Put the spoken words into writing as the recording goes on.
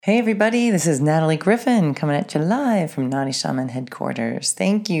Hey everybody, this is Natalie Griffin coming at you live from Naughty Shaman headquarters.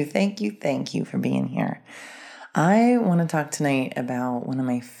 Thank you for being here. I want to talk tonight about one of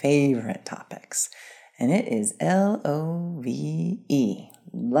my favorite topics, and it is L.O.V.E,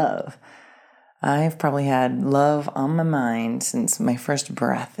 love. I've probably had love on my mind since my first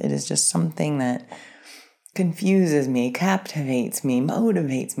breath. It is just something that confuses me, captivates me,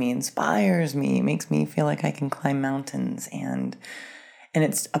 motivates me, inspires me, makes me feel like I can climb mountains, and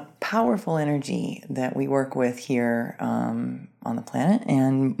it's a powerful energy that we work with here on the planet,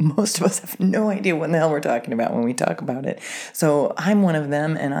 and most of us have no idea what the hell we're talking about when we talk about it. So I'm one of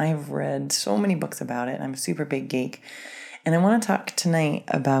them, and I've read so many books about it. I'm a super big geek, and I want to talk tonight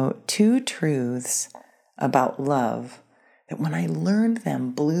about 2 truths about love that when I learned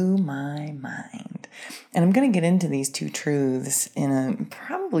them blew my mind. And I'm going to get into these 2 truths in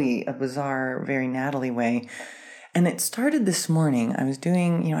probably a bizarre, very Natalie way. And it started this morning. I was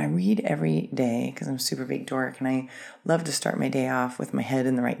doing, I read every day because I'm a super big dork and I love to start my day off with my head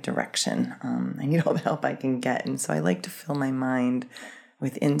in the right direction. I need all the help I can get. And so I like to fill my mind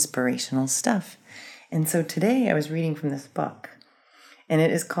with inspirational stuff. And so today I was reading from this book, and it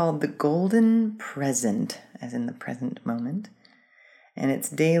is called The Golden Present, as in the present moment. And it's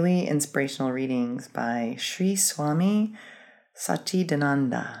daily inspirational readings by Sri Swami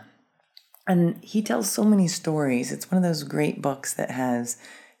Satchidananda. And he tells so many stories. It's one of those great books that has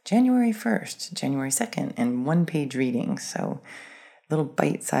January 1st, January 2nd, and 1-page readings. So little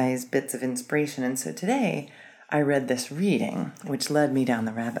bite-sized bits of inspiration. And so today I read this reading, which led me down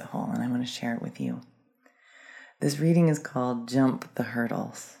the rabbit hole, and I want to share it with you. This reading is called Jump the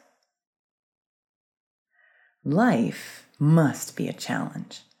Hurdles. Life must be a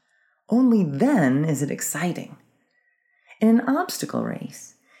challenge. Only then is it exciting. In an obstacle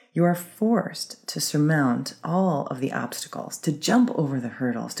race, you are forced to surmount all of the obstacles, to jump over the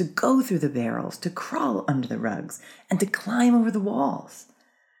hurdles, to go through the barrels, to crawl under the rugs, and to climb over the walls.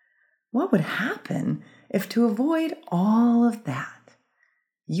 What would happen if, to avoid all of that,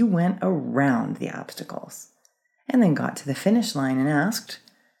 you went around the obstacles and then got to the finish line and asked,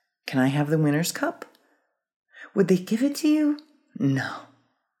 "Can I have the winner's cup?" Would they give it to you?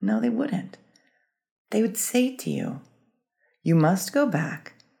 No, they wouldn't. They would say to you, "You must go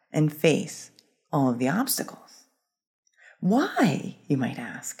back and face all of the obstacles." Why, you might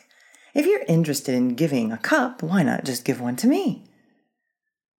ask? If you're interested in giving a cup, why not just give one to me?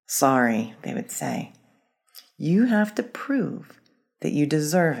 Sorry, they would say. You have to prove that you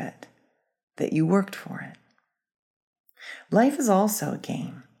deserve it, that you worked for it. Life is also a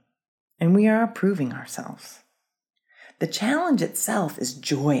game, and we are proving ourselves. The challenge itself is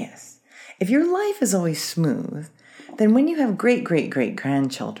joyous. If your life is always smooth, then when you have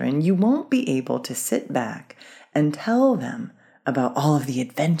great-grandchildren, you won't be able to sit back and tell them about all of the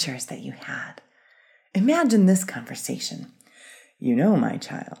adventures that you had. Imagine this conversation. "You know, my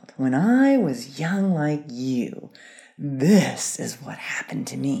child, when I was young like you, this is what happened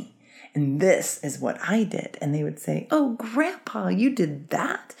to me, and this is what I did." And they would say, "Oh, Grandpa, you did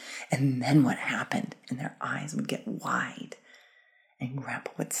that? And then what happened?" And their eyes would get wide. And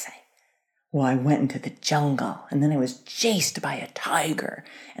Grandpa would say, "Well, I went into the jungle, and then I was chased by a tiger,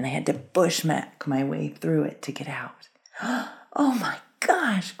 and I had to bushwhack my way through it to get out." "Oh my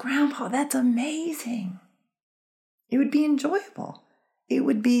gosh, Grandpa, that's amazing." It would be enjoyable. It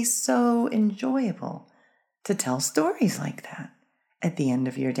would be so enjoyable to tell stories like that at the end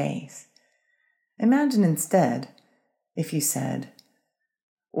of your days. Imagine instead if you said,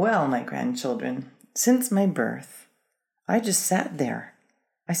 "Well, my grandchildren, since my birth, I just sat there.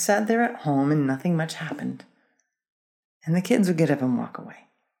 I sat there at home and nothing much happened." And the kids would get up and walk away.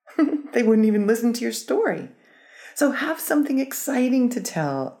 They wouldn't even listen to your story. So have something exciting to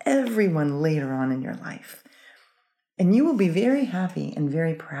tell everyone later on in your life. And you will be very happy and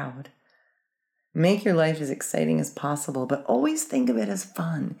very proud. Make your life as exciting as possible, but always think of it as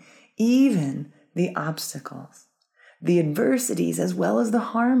fun, even the obstacles. The adversities as well as the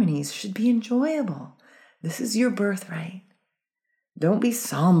harmonies should be enjoyable. This is your birthright. Don't be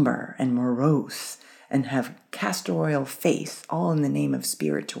somber and morose and have castor oil face all in the name of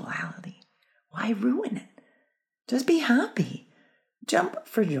spirituality. Why ruin it? Just be happy. Jump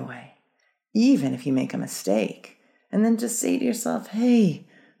for joy, even if you make a mistake. And then just say to yourself, "Hey,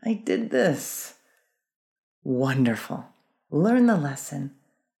 I did this." Wonderful. Learn the lesson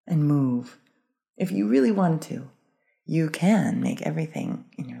and move. If you really want to, you can make everything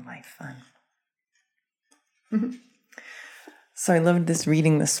in your life fun. So I loved this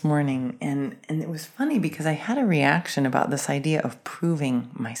reading this morning, and it was funny because I had a reaction about this idea of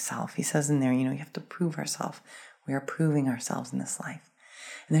proving myself. He says in there, you have to prove ourselves. We are proving ourselves in this life.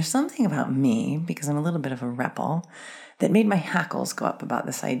 And there's something about me, because I'm a little bit of a rebel, that made my hackles go up about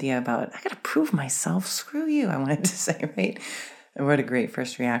this idea about, I got to prove myself. Screw you, I wanted to say, right? What a great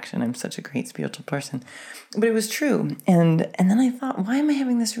first reaction. I'm such a great spiritual person. But it was true. And then I thought, why am I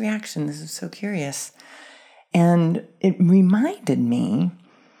having this reaction? This is so curious. And it reminded me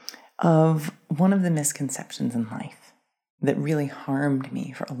of one of the misconceptions in life that really harmed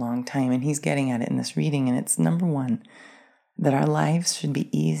me for a long time. And he's getting at it in this reading. And it's number one, that our lives should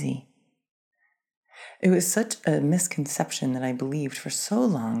be easy. It was such a misconception that I believed for so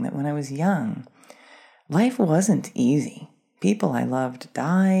long that when I was young, life wasn't easy. People I loved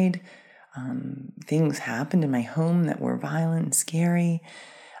died. Things happened in my home that were violent and scary,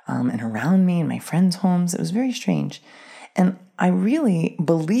 and around me in my friends' homes. It was very strange. And I really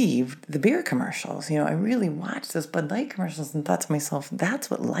believed the beer commercials. I really watched those Bud Light commercials and thought to myself, that's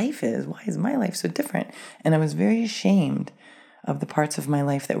what life is. Why is my life so different? And I was very ashamed of the parts of my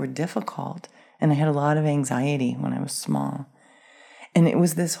life that were difficult. And I had a lot of anxiety when I was small. And it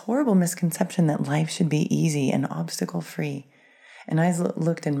was this horrible misconception that life should be easy and obstacle-free. And I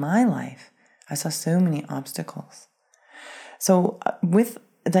looked in my life, I saw so many obstacles. So with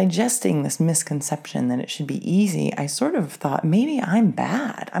digesting this misconception that it should be easy, I sort of thought, maybe I'm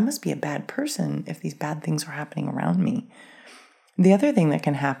bad. I must be a bad person if these bad things are happening around me. The other thing that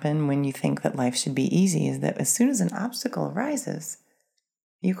can happen when you think that life should be easy is that as soon as an obstacle arises,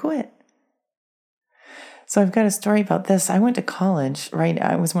 you quit. So I've got a story about this. I went to college, right?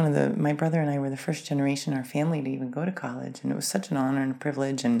 I was my brother and I were the first generation in our family to even go to college. And it was such an honor and a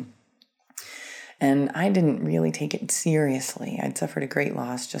privilege. And I didn't really take it seriously. I'd suffered a great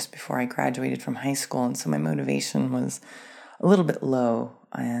loss just before I graduated from high school. And so my motivation was a little bit low.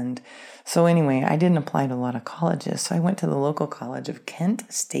 And so anyway, I didn't apply to a lot of colleges. So I went to the local college of Kent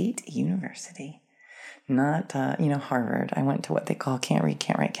State University. Not, Harvard. I went to what they call can't read,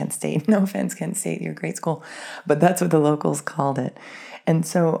 can't write, Kent State. No offense, Kent State, you're a great school. But that's what the locals called it. And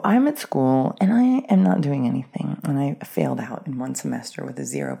so I'm at school and I am not doing anything. And I failed out in one semester with a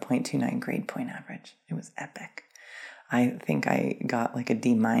 0.29 grade point average. It was epic. I think I got like a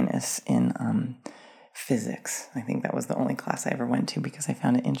D- in physics. I think that was the only class I ever went to because I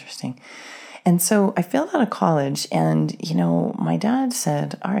found it interesting. And so I failed out of college and, my dad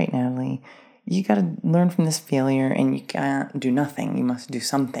said, all right, Natalie, you got to learn from this failure and you can't do nothing. You must do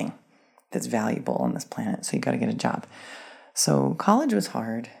something that's valuable on this planet. So you got to get a job. So college was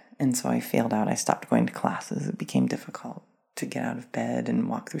hard. And so I failed out. I stopped going to classes. It became difficult to get out of bed and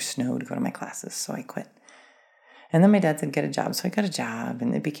walk through snow to go to my classes. So I quit. And then my dad said, get a job. So I got a job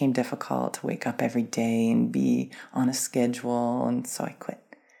and it became difficult to wake up every day and be on a schedule. And so I quit.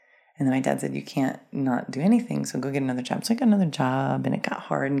 And then my dad said, you can't not do anything, so go get another job. So I got another job, and it got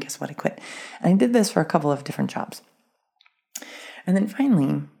hard, and guess what? I quit. And I did this for a couple of different jobs. And then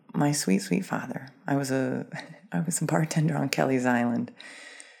finally, my sweet, sweet father, I was a bartender on Kelly's Island,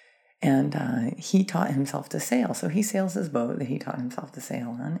 and he taught himself to sail. So he sails his boat that he taught himself to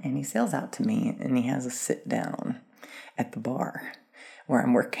sail on, and he sails out to me, and he has a sit-down at the bar where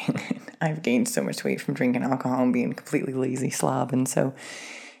I'm working. I've gained so much weight from drinking alcohol and being a completely lazy slob, and so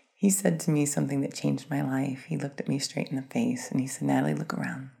he said to me something that changed my life. He looked at me straight in the face and he said, Natalie, look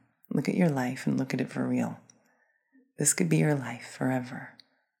around. Look at your life and look at it for real. This could be your life forever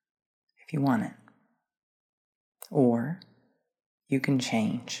if you want it. Or you can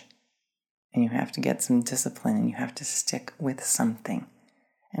change and you have to get some discipline and you have to stick with something.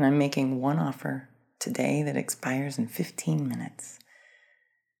 And I'm making one offer today that expires in 15 minutes.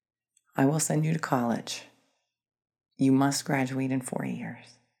 I will send you to college. You must graduate in 4 years.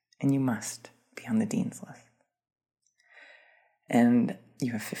 And you must be on the dean's list. And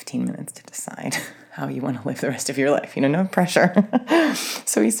you have 15 minutes to decide how you want to live the rest of your life. No pressure.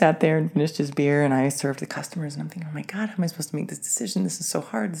 So he sat there and finished his beer, and I served the customers, and I'm thinking, oh my God, how am I supposed to make this decision? This is so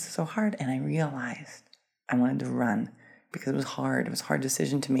hard. This is so hard. And I realized I wanted to run because it was hard. It was a hard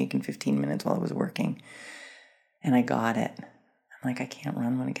decision to make in 15 minutes while I was working. And I got it. I'm like, I can't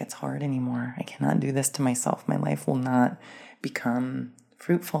run when it gets hard anymore. I cannot do this to myself. My life will not become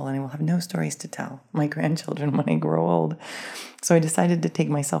fruitful, and I will have no stories to tell my grandchildren when I grow old. So I decided to take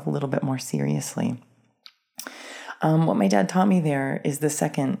myself a little bit more seriously. What my dad taught me there is the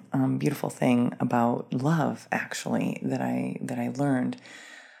second beautiful thing about love, actually, that I learned.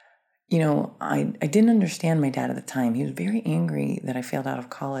 I didn't understand my dad at the time. He was very angry that I failed out of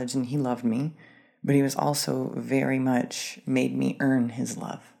college, and he loved me, but he was also very much made me earn his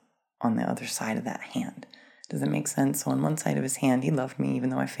love on the other side of that hand. Does that make sense? So on one side of his hand, he loved me even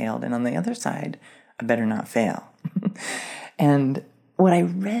though I failed. And on the other side, I better not fail. And what I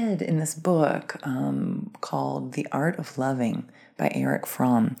read in this book called The Art of Loving by Erich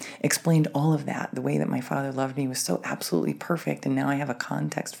Fromm explained all of that. The way that my father loved me was so absolutely perfect, and now I have a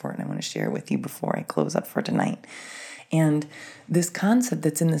context for it, and I want to share it with you before I close up for tonight. And this concept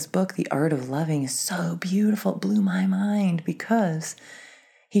that's in this book, The Art of Loving, is so beautiful. It blew my mind because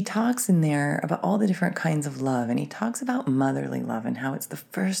he talks in there about all the different kinds of love, and he talks about motherly love and how it's the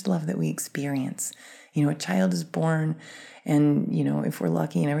first love that we experience. A child is born, and, if we're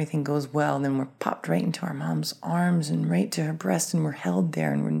lucky and everything goes well, then we're popped right into our mom's arms and right to her breast, and we're held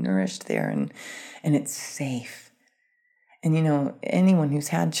there and we're nourished there, and it's safe. And, anyone who's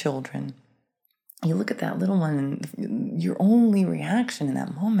had children, you look at that little one, and your only reaction in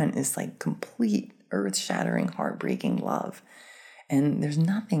that moment is like complete earth-shattering, heartbreaking love. And there's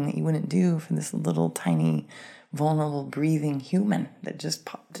nothing that you wouldn't do for this little tiny, vulnerable, breathing human that just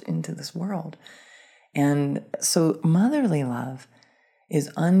popped into this world. And so motherly love is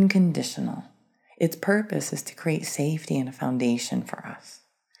unconditional. Its purpose is to create safety and a foundation for us.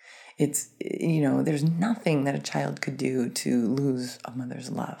 It's, there's nothing that a child could do to lose a mother's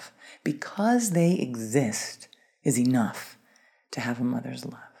love. Because they exist is enough to have a mother's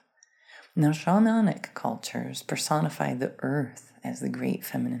love. Now, shamanic cultures personify the earth as the great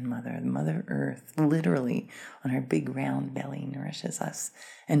feminine mother. The Mother Earth, literally, on her big round belly, nourishes us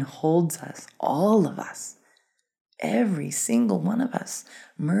and holds us, all of us, every single one of us,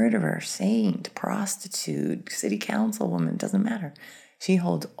 murderer, saint, prostitute, city councilwoman, doesn't matter. She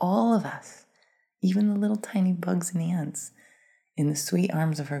holds all of us, even the little tiny bugs and ants, in the sweet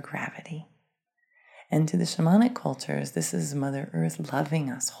arms of her gravity. And to the shamanic cultures, this is Mother Earth loving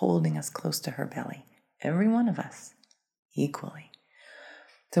us, holding us close to her belly, every one of us, equally.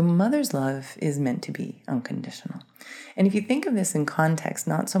 So mother's love is meant to be unconditional. And if you think of this in context,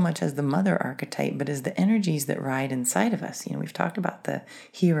 not so much as the mother archetype, but as the energies that ride inside of us. We've talked about the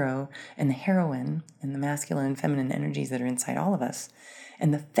hero and the heroine and the masculine and feminine energies that are inside all of us.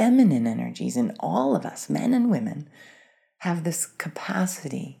 And the feminine energies in all of us, men and women, have this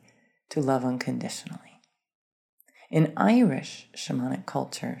capacity to love unconditionally. In Irish shamanic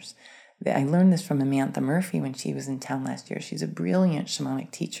cultures, I learned this from Amantha Murphy when she was in town last year. She's a brilliant shamanic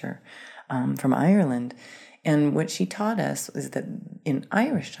teacher from Ireland. And what she taught us is that in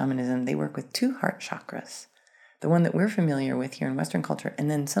Irish shamanism, they work with 2 heart chakras. The one that we're familiar with here in Western culture, and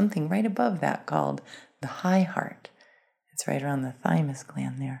then something right above that called the high heart. It's right around the thymus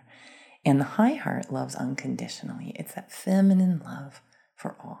gland there. And the high heart loves unconditionally. It's that feminine love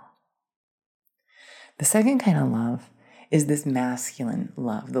for all. The second kind of love is this masculine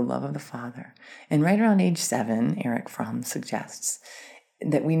love, the love of the father. And right around age 7, Erich Fromm suggests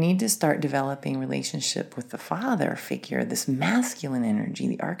that we need to start developing relationship with the father figure, this masculine energy,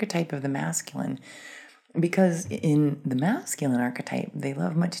 the archetype of the masculine. Because in the masculine archetype, they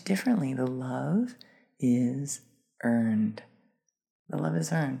love much differently. The love is earned. The love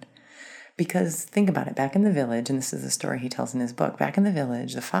is earned. Because think about it, back in the village, and this is the story he tells in his book, back in the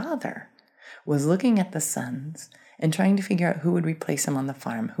village, the father was looking at the sons and trying to figure out who would replace him on the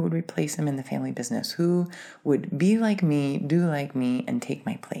farm, who would replace him in the family business, who would be like me, do like me, and take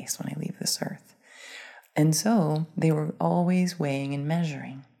my place when I leave this earth. And so they were always weighing and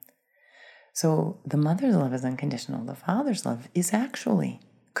measuring. So the mother's love is unconditional. The father's love is actually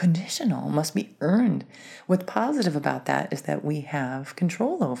conditional, must be earned. What's positive about that is that we have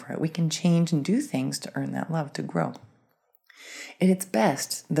control over it. We can change and do things to earn that love, to grow. At its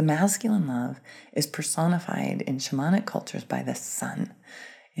best, the masculine love is personified in shamanic cultures by the sun.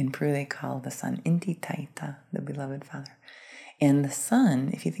 In Peru, they call the sun Inti Taita, the beloved father. And the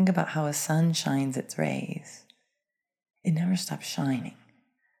sun, if you think about how a sun shines its rays, it never stops shining.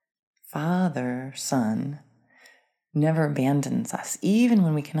 Father, sun, never abandons us, even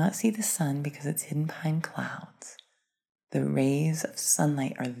when we cannot see the sun because it's hidden behind clouds. The rays of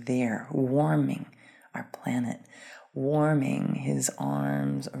sunlight are there, warming our planet, warming his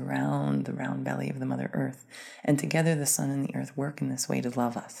arms around the round belly of the Mother Earth. And together the sun and the earth work in this way to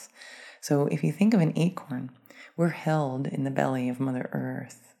love us. So if you think of an acorn, we're held in the belly of Mother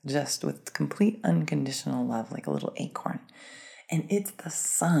Earth just with complete unconditional love, like a little acorn. And it's the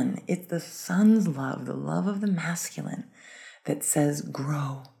sun's love, the love of the masculine, that says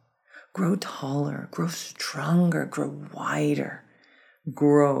grow taller, grow stronger, grow wider.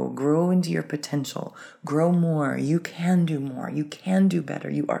 Grow into your potential, grow more. You can do more. You can do better.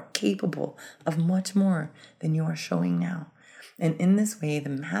 You are capable of much more than you are showing now. And in this way,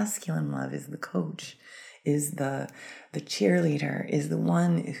 the masculine love is the coach, is the cheerleader, is the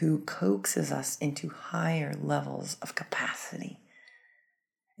one who coaxes us into higher levels of capacity.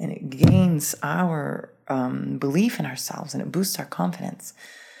 and it gains our belief in ourselves, and it boosts our confidence.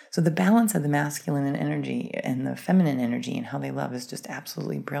 So the balance of the masculine energy and the feminine energy and how they love is just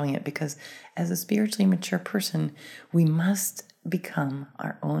absolutely brilliant, because as a spiritually mature person, we must become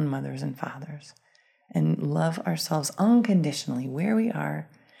our own mothers and fathers and love ourselves unconditionally. Where we are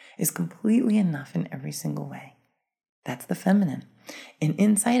is completely enough in every single way. That's the feminine. And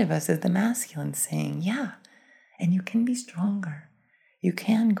inside of us is the masculine saying, yeah, and you can be stronger. You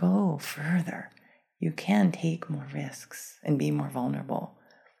can go further. You can take more risks and be more vulnerable.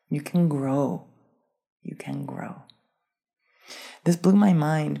 You can grow. You can grow. This blew my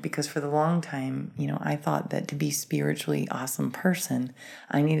mind because for the long time, I thought that to be a spiritually awesome person,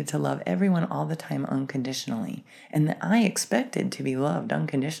 I needed to love everyone all the time unconditionally. And that I expected to be loved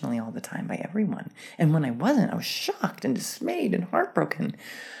unconditionally all the time by everyone. And when I wasn't, I was shocked and dismayed and heartbroken.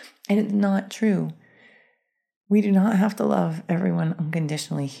 And it's not true. We do not have to love everyone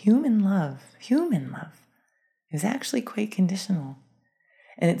unconditionally. Human love is actually quite conditional.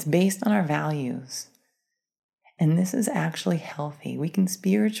 And it's based on our values. And this is actually healthy. We can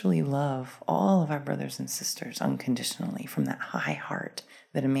spiritually love all of our brothers and sisters unconditionally from that high heart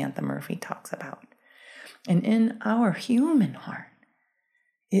that Amantha Murphy talks about. And in our human heart,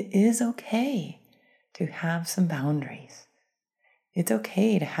 it is okay to have some boundaries. It's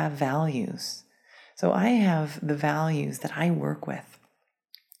okay to have values. So I have the values that I work with.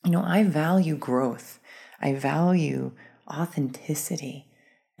 I value growth. I value authenticity.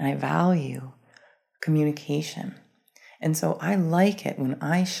 And I value communication. And so I like it when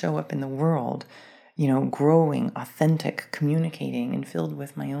I show up in the world, growing, authentic, communicating, and filled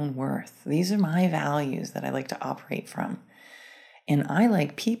with my own worth. These are my values that I like to operate from. And I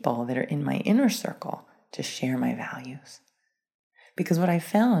like people that are in my inner circle to share my values. Because what I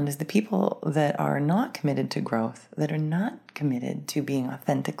found is the people that are not committed to growth, that are not committed to being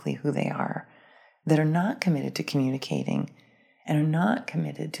authentically who they are, that are not committed to communicating, and are not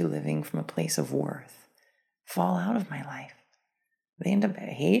committed to living from a place of worth, fall out of my life. They end up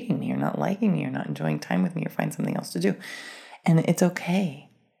hating me or not liking me or not enjoying time with me or find something else to do. And it's okay.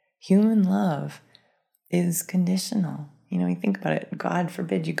 Human love is conditional. You think about it. God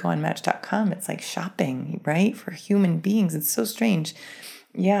forbid you go on Match.com. It's like shopping, right? For human beings. It's so strange.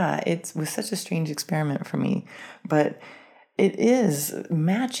 Yeah, it was such a strange experiment for me. But it is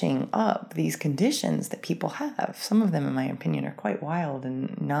matching up these conditions that people have. Some of them, in my opinion, are quite wild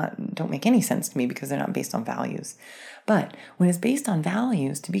and don't make any sense to me because they're not based on values. But when it's based on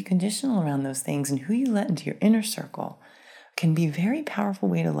values, to be conditional around those things and who you let into your inner circle can be a very powerful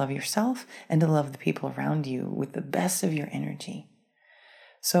way to love yourself and to love the people around you with the best of your energy.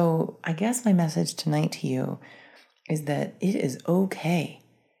 So I guess my message tonight to you is that it is okay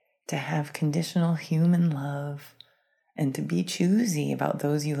to have conditional human love and to be choosy about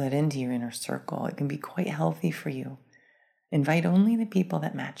those you let into your inner circle. It can be quite healthy for you. Invite only the people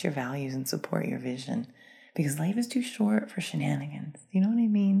that match your values and support your vision, because life is too short for shenanigans. You know what I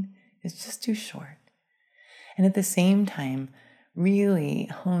mean? It's just too short. And at the same time, really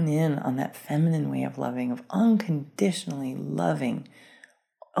hone in on that feminine way of loving, of unconditionally loving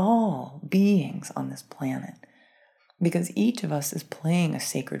all beings on this planet. Because each of us is playing a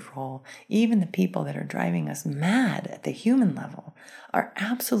sacred role. Even the people that are driving us mad at the human level are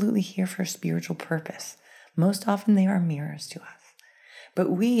absolutely here for a spiritual purpose. Most often they are mirrors to us. But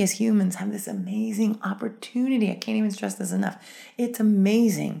we as humans have this amazing opportunity. I can't even stress this enough. It's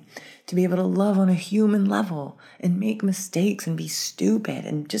amazing to be able to love on a human level and make mistakes and be stupid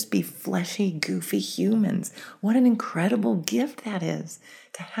and just be fleshy, goofy humans. What an incredible gift that is,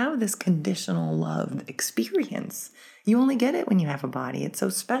 to have this conditional love experience. You only get it when you have a body. It's so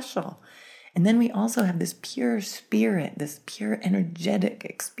special. And then we also have this pure spirit, this pure energetic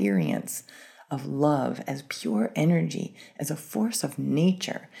experience of love as pure energy, as a force of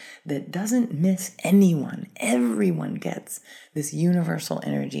nature that doesn't miss anyone. Everyone gets this universal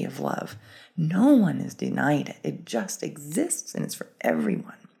energy of love. No one is denied it. It just exists and it's for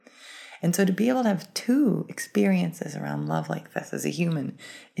everyone. And so to be able to have two experiences around love like this as a human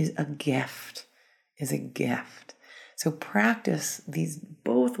is a gift, So practice these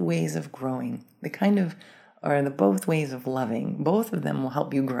both ways of growing, the both ways of loving. Both of them will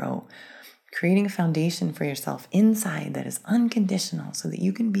help you grow. Creating a foundation for yourself inside that is unconditional so that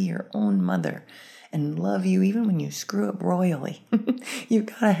you can be your own mother and love you even when you screw up royally. You've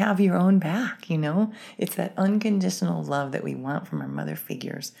got to have your own back, It's that unconditional love that we want from our mother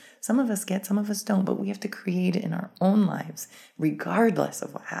figures. Some of us get, some of us don't, but we have to create it in our own lives, regardless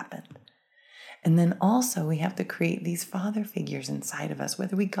of what happened. And then also we have to create these father figures inside of us,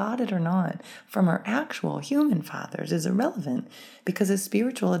 whether we got it or not, from our actual human fathers is irrelevant, because as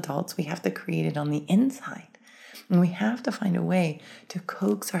spiritual adults, we have to create it on the inside. And we have to find a way to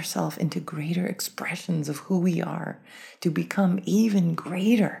coax ourselves into greater expressions of who we are, to become even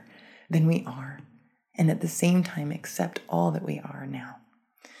greater than we are, and at the same time accept all that we are now.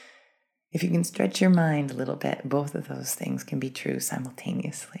 If you can stretch your mind a little bit, both of those things can be true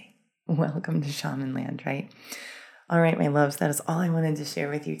simultaneously. Welcome to Shaman Land, right? All right, my loves, that is all I wanted to share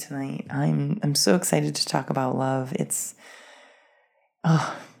with you tonight. I'm so excited to talk about love. It's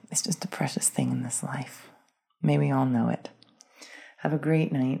just a precious thing in this life. May we all know it. Have a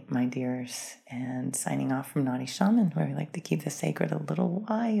great night, my dears. And signing off from Naughty Shaman, where we like to keep the sacred a little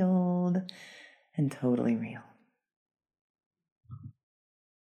wild and totally real.